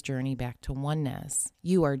soul's journey back to oneness.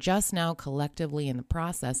 You are just now collectively in the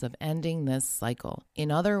process of ending this cycle.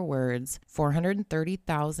 In other words,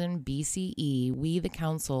 430,000 BCE, we, the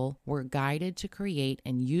council, were guided to create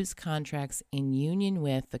and use contracts in union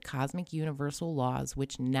with the cosmic universal laws,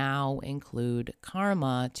 which now include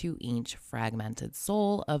karma to each fragmented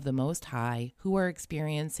soul of the Most High who are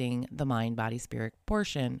experiencing the mind, body, spirit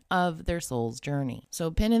portion of their soul's journey.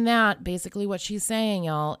 So pin in that, basically what she's saying,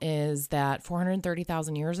 y'all, is that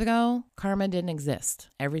 430,000 years ago, karma didn't exist.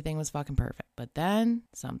 Everything was fucking perfect. But then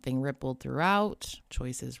something rippled throughout,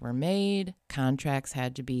 choices were made, contracts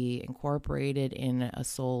had to be incorporated in a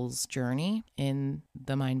soul's journey in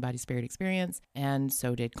the mind, body, spirit experience, and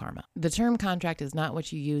so did karma. The term contract is not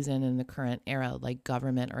what you use in the current era, like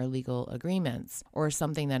government or legal agreements, or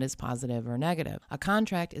something that is positive or negative. A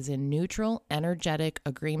contract is a neutral, energetic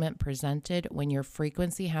agreement presented when your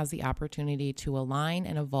frequency has the opportunity to align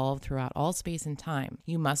and evolve throughout all space and time.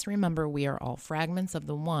 You must remember we are all fragments of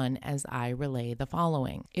the one as I relay the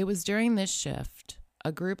following. It was during this shift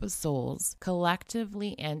a group of souls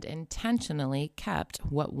collectively and intentionally kept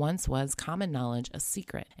what once was common knowledge a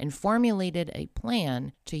secret and formulated a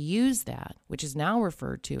plan to use that, which is now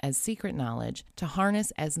referred to as secret knowledge, to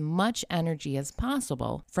harness as much energy as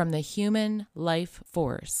possible from the human life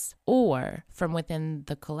force or from within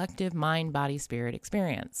the collective mind, body, spirit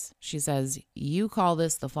experience. She says, you call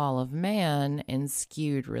this the fall of man in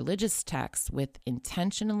skewed religious texts with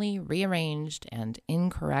intentionally rearranged and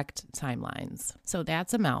incorrect timelines. So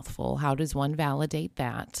that's a mouthful. How does one validate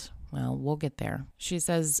that? Well, we'll get there. She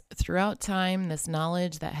says, throughout time, this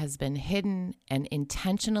knowledge that has been hidden and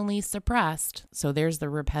intentionally suppressed, so there's the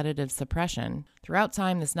repetitive suppression. Throughout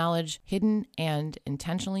time, this knowledge, hidden and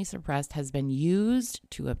intentionally suppressed, has been used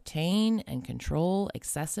to obtain and control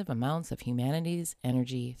excessive amounts of humanity's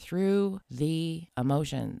energy through the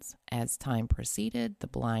emotions. As time proceeded, the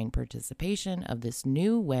blind participation of this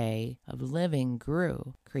new way of living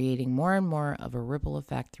grew, creating more and more of a ripple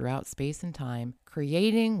effect throughout space and time,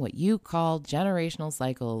 creating what you call generational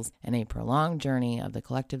cycles and a prolonged journey of the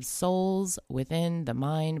collective souls within the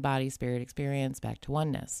mind, body, spirit experience back to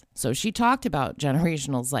oneness. So she talked about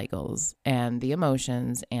generational cycles and the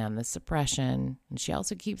emotions and the suppression. And she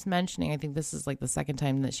also keeps mentioning, I think this is like the second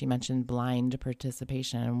time that she mentioned blind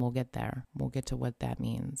participation, and we'll get there. We'll get to what that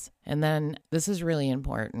means. And then this is really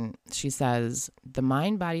important. She says, the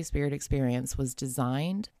mind, body, spirit experience was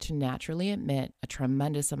designed to naturally emit a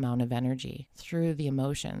tremendous amount of energy through the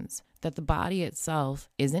emotions that the body itself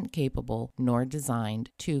isn't capable nor designed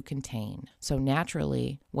to contain. So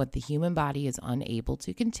naturally, what the human body is unable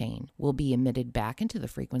to contain will be emitted back into the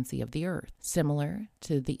frequency of the earth, similar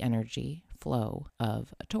to the energy flow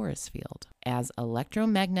of a torus field. As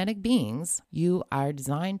electromagnetic beings, you are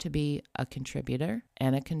designed to be a contributor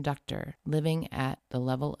and a conductor, living at the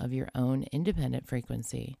level of your own independent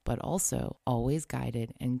frequency, but also always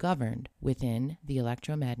guided and governed within the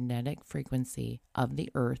electromagnetic frequency of the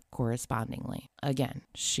earth correspondingly. Again,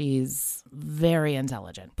 she's very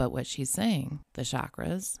intelligent, but what she's saying, the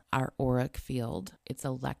chakras, our auric field, it's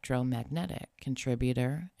electromagnetic,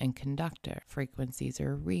 contributor and conductor. Frequencies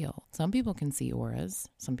are real. Some people can see auras.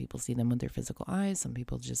 Some people see them with their physical eyes. Some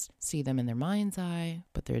people just see them in their mind's eye,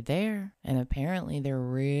 but they're there. And apparently they're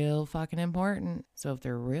real fucking important. So if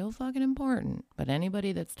they're real fucking important, but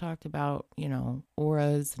anybody that's talked about,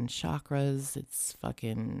 auras and chakras,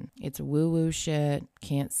 it's woo-woo shit.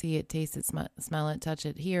 Can't see it, taste it, smell it, touch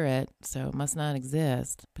it, hear it. So it must not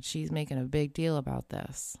exist. But she's making a big deal about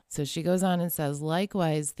this. So she goes on and says,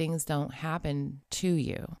 likewise, things don't happen to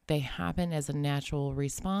you. They happen as a natural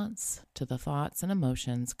response to the thoughts and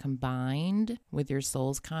emotions combined with your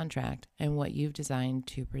soul's contract and what you've designed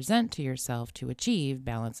to present to yourself to achieve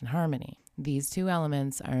balance and harmony. These two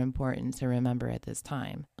elements are important to remember at this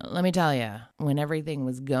time. Let me tell you, when everything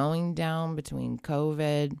was going down between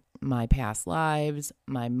COVID, my past lives,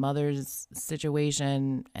 my mother's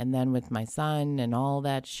situation, and then with my son and all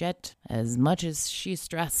that shit, as much as she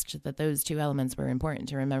stressed that those two elements were important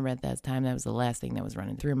to remember at that time, that was the last thing that was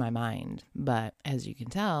running through my mind. But as you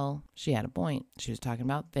can tell, she had a point. She was talking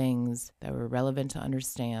about things that were relevant to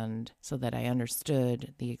understand so that I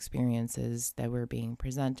understood the experiences that were being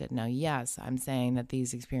presented. Now, yes, I'm saying that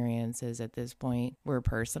these experiences at this point were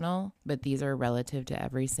personal, but these are relative to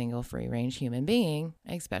every single free-range human being,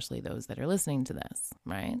 especially those that are listening to this,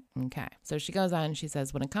 right? Okay. So she goes on, she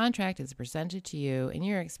says, when a contract is presented to you in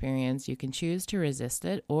your experience, you can choose to resist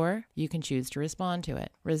it or you can choose to respond to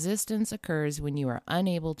it. Resistance occurs when you are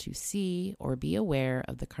unable to see or be aware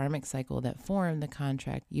of the karmic cycle that formed the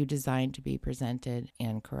contract you designed to be presented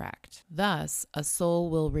and correct. Thus, a soul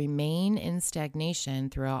will remain in stagnation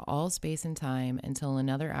throughout all space and time until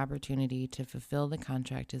another opportunity to fulfill the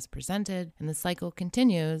contract is presented, and the cycle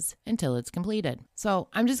continues until it's completed. So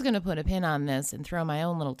I'm just going to put a pin on this and throw my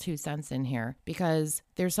own little 2 cents in here, because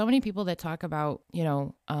there's so many people that talk about,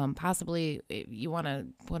 possibly you want to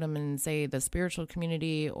put them in, say, the spiritual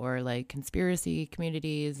community or like conspiracy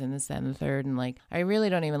communities and this, that, and the third. And like, I really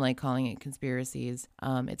don't even like calling it conspiracies.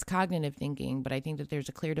 It's cognitive thinking, but I think that there's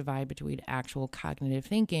a clear divide between actual cognitive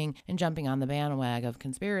thinking and jumping on the bandwagon of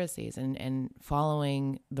conspiracies and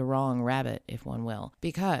following the wrong rabbit, if one will,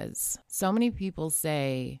 because so many people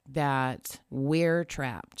say that we're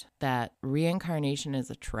trapped, that reincarnation is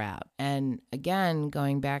a trap. And again,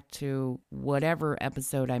 going back to whatever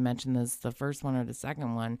episode I mentioned this, the first one or the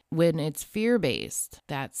second one, when it's fear-based,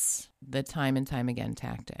 that's the time and time again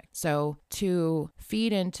tactic. So to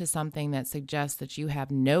feed into something that suggests that you have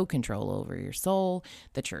no control over your soul,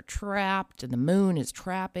 that you're trapped and the moon is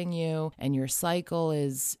trapping you and your cycle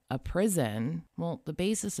is a prison, well, the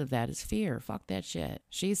basis of that is fear. Fuck that shit.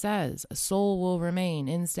 She says a soul will remain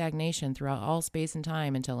in stagnation throughout all space and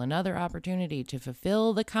time until another opportunity to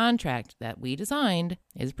fulfill the contract that we designed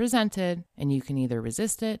is presented, and you can either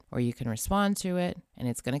resist it or you can respond to it, and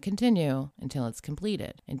it's going to continue until it's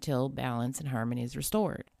completed, until balance and harmony is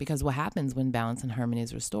restored. Because what happens when balance and harmony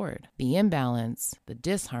is restored? The imbalance, the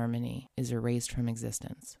disharmony, is erased from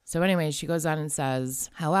existence. So anyway, she goes on and says,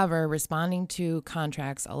 however, responding to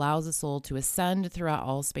contracts allows a soul to ascend throughout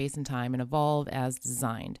all space and time and evolve as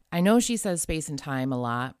designed. I know she says space and time a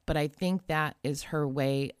lot, but I think that is her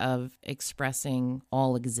way of expressing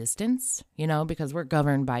all existence, because we're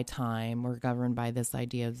governed by time, we're governed by this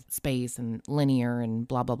idea of space and linear and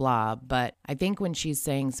blah, blah, blah. But I think when she's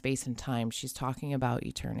saying space and time, she's talking about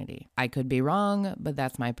eternity. I could be wrong, but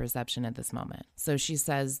that's my perception at this moment. So she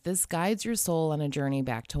says, this guides your soul on a journey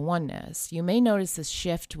back to oneness. You may notice a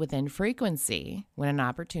shift within frequency when an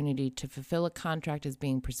opportunity to fulfill a contract is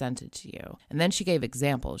being presented to you. And then she gave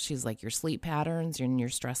examples. She's like, your sleep patterns and your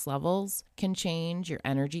stress levels can change, your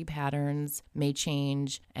energy patterns may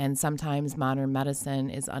change, and sometimes modern medicine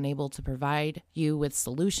is unable to provide you with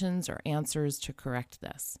solutions or answers to correct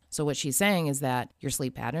this. So what she's saying is that your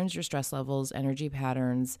sleep patterns, your stress levels, energy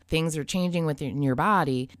patterns, things are changing within your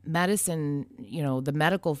body. Medicine, the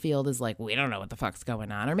medical field is like, we don't know what the fuck's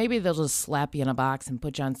going on. Or maybe they'll just slap you in a box and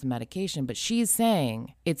put you on some medication. But she's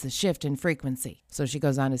saying it's a shift in frequency. So she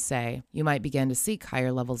goes on to say, you might begin to seek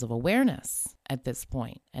higher levels of awareness at this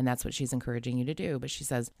point. And that's what she's encouraging you to do. But she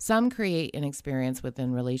says, some create an experience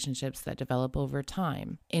within relationships that develop over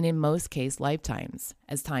time, and in most cases, lifetimes.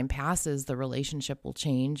 As time passes, the relationship will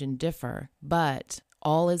change and differ, but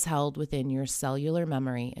All is held within your cellular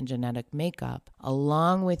memory and genetic makeup,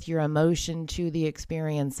 along with your emotion to the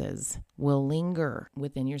experiences, will linger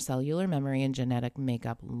within your cellular memory and genetic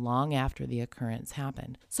makeup long after the occurrence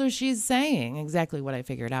happened. So she's saying exactly what I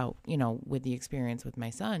figured out, with the experience with my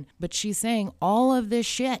son, but she's saying all of this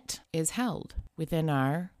shit is held within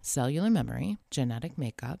our cellular memory, genetic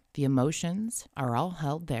makeup. The emotions are all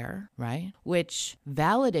held there, right? Which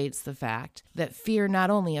validates the fact that fear not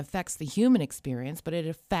only affects the human experience, but it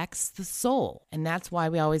affects the soul. And that's why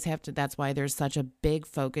that's why there's such a big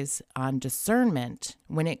focus on discernment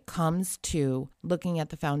when it comes to looking at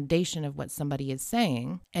the foundation of what somebody is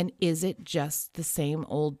saying. And is it just the same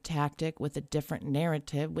old tactic with a different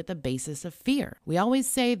narrative with a basis of fear? We always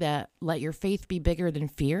say that let your faith be bigger than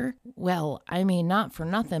fear. Well, I mean, not for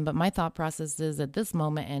nothing, but my thought process is at this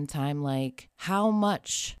moment in time, like, how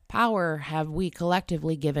much power have we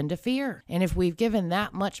collectively given to fear? And if we've given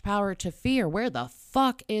that much power to fear, where the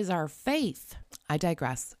fuck is our faith? I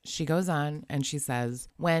digress. She goes on and she says,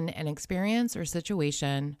 when an experience or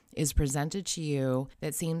situation is presented to you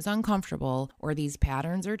that seems uncomfortable or these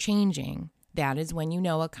patterns are changing, that is when you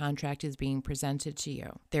know a contract is being presented to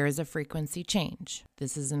you. There is a frequency change.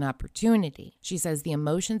 This is an opportunity. She says the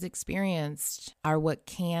emotions experienced are what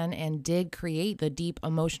can and did create the deep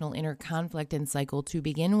emotional inner conflict and cycle to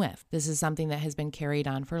begin with. This is something that has been carried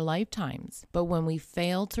on for lifetimes. But when we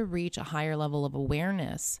fail to reach a higher level of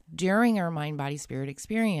awareness during our mind, body, spirit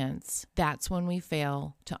experience, that's when we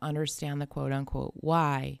fail to understand the quote unquote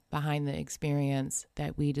why behind the experience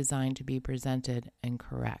that we designed to be presented and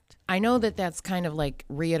correct. I know that that's kind of like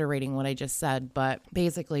reiterating what I just said, but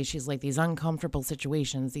basically she's like, these uncomfortable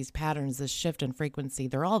situations, these patterns, this shift in frequency,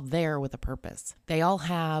 they're all there with a purpose. They all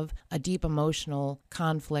have a deep emotional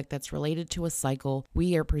conflict that's related to a cycle.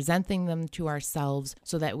 We are presenting them to ourselves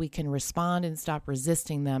so that we can respond and stop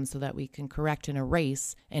resisting them, so that we can correct and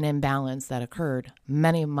erase an imbalance that occurred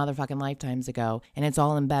many motherfucking lifetimes ago. And it's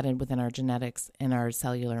all embedded within our genetics and our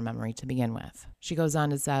cellular memory to begin with. She goes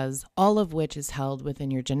on and says, all of which is held within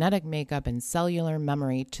your genetic makeup and cellular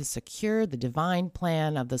memory to secure the divine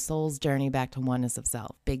plan of the soul's journey back to oneness of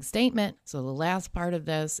self. Big statement. So the last part of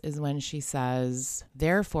this is when she says,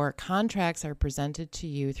 therefore, contracts are presented to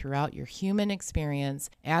you throughout your human experience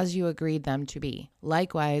as you agreed them to be.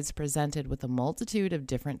 Likewise, presented with a multitude of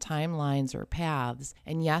different timelines or paths.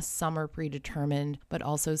 And yes, some are predetermined, but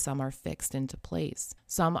also some are fixed into place.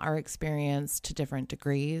 Some are experienced to different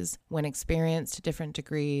degrees. When experienced to different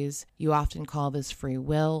degrees, you often call this free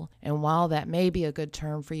will. And while that may be a good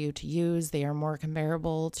term for you to use, they are more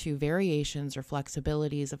comparable to variations or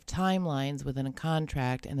flexibilities of timelines within a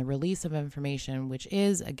contract and the release of information, which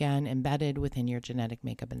is, again, embedded within your genetic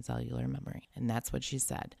makeup and cellular memory. And that's what she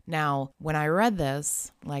said. Now, when I read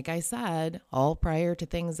this, like I said, all prior to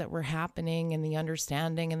things that were happening and the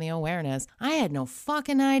understanding and the awareness, I had no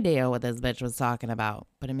fucking idea what this bitch was talking about.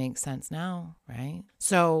 But it makes sense now, right?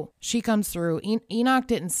 So she comes through. Enoch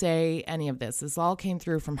didn't say any of this. This all came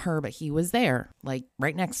through from her, but he was there, like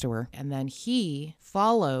right next to her. And then he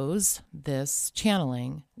follows this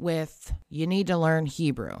channeling with, you need to learn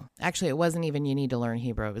Hebrew. Actually, it wasn't even you need to learn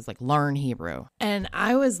Hebrew. It was like, learn Hebrew. And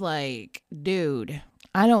I was like, dude,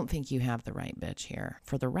 I don't think you have the right bitch here.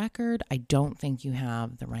 For the record, I don't think you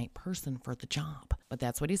have the right person for the job. But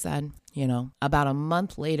that's what he said. About a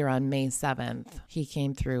month later on May 7th, he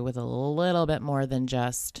came through with a little bit more than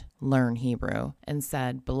just learn Hebrew and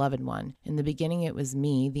said, beloved one, in the beginning it was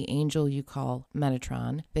me, the angel you call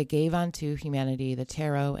Metatron, that gave unto humanity the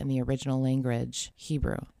tarot and the original language,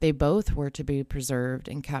 Hebrew. They both were to be preserved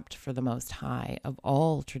and kept for the Most High of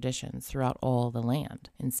all traditions throughout all the land.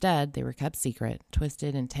 Instead, they were kept secret,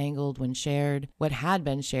 twisted and tangled when shared. What had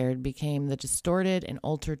been shared became the distorted and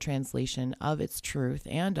altered translation of its truth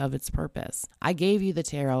and of its purpose. I gave you the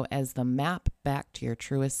tarot as the map back to your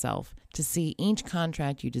truest self, to see each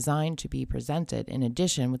contract you designed to be presented in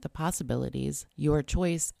addition with the possibilities your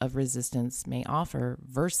choice of resistance may offer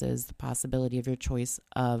versus the possibility of your choice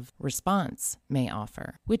of response may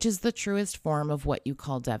offer, which is the truest form of what you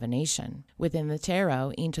call divination. Within the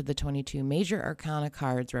tarot, each of the 22 major arcana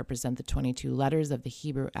cards represent the 22 letters of the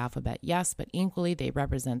Hebrew alphabet, yes, but equally they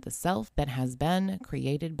represent the self that has been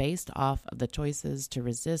created based off of the choices to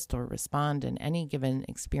resist or respond in any given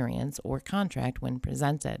experience or contract when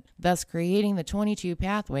presented, thus creating the 22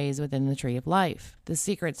 pathways within the tree of life. The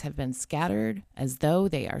secrets have been scattered as though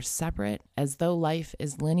they are separate, as though life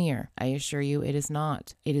is linear. I assure you it is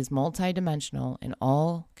not. It is multidimensional and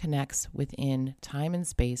all connects within time and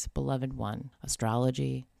space, beloved one.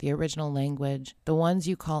 Astrology, the original language, the ones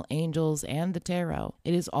you call angels, and the tarot.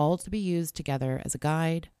 It is all to be used together as a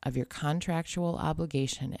guide of your contractual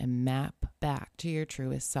obligation and map back to your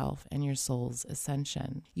truest self and your soul's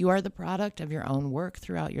ascension. You are the product of your own work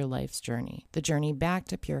throughout your life's journey, the journey back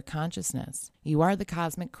to pure consciousness. You are the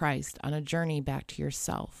cosmic Christ on a journey back to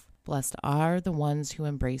yourself. Blessed are the ones who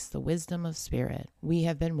embrace the wisdom of spirit. We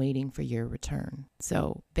have been waiting for your return.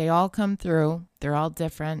 So they all come through. They're all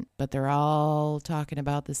different, but they're all talking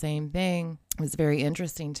about the same thing. It was very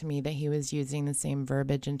interesting to me that he was using the same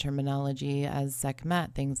verbiage and terminology as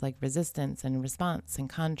Sekhmet, things like resistance and response and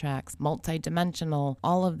contracts, multidimensional,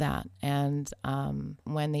 all of that. And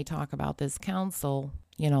when they talk about this council,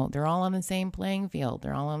 they're all on the same playing field.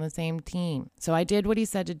 They're all on the same team. So I did what he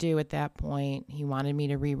said to do at that point. He wanted me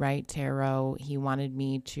to rewrite tarot. He wanted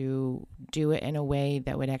me to do it in a way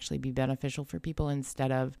that would actually be beneficial for people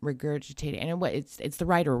instead of regurgitating. And it's the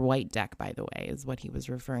Rider-Waite deck, by the way, is what he was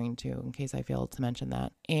referring to, in case I failed to mention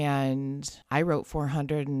that. And I wrote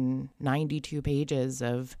 492 pages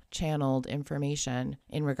of channeled information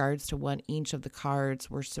in regards to what each of the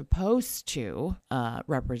cards were supposed to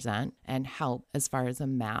represent and help as far as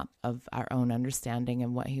a map of our own understanding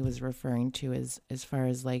and what he was referring to as far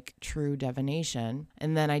as like true divination.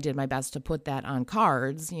 And then I did my best to put that on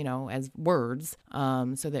cards, as words,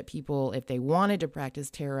 so that people, if they wanted to practice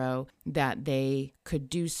tarot, that they could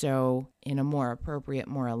do so in a more appropriate,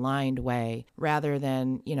 more aligned way, rather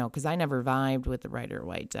than, because I never vibed with the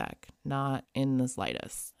Rider-Waite deck, not in the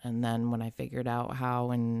slightest. And then when I figured out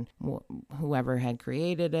how and whoever had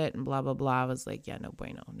created it and blah, blah, blah, I was like, yeah, no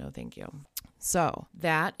bueno, no thank you. So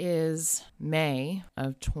that is May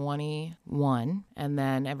of 21. And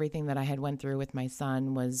then everything that I had went through with my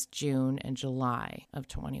son was June and July of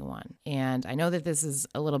 21. And I know that this is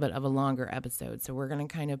a little bit of a longer episode, so we're going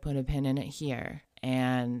to kind of put a pin in it here.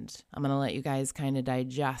 And I'm going to let you guys kind of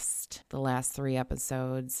digest the last 3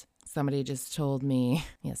 episodes. Somebody just told me,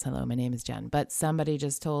 yes, hello, my name is Jen, but somebody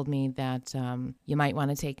just told me that you might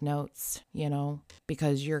want to take notes,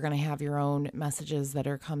 because you're going to have your own messages that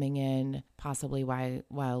are coming in, possibly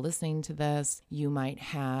while listening to this. You might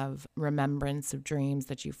have remembrance of dreams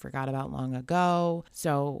that you forgot about long ago.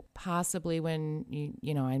 So possibly when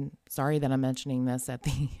I'm sorry that I'm mentioning this at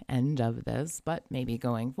the end of this, but maybe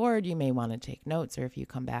going forward, you may want to take notes, or if you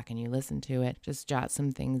come back and you listen to it, just jot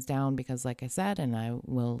some things down, because like I said, and I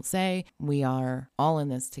will say, we are all in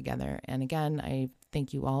this together. And again, I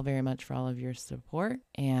thank you all very much for all of your support,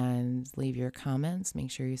 and leave your comments.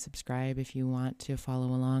 Make sure you subscribe if you want to follow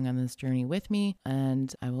along on this journey with me,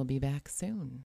 and I will be back soon.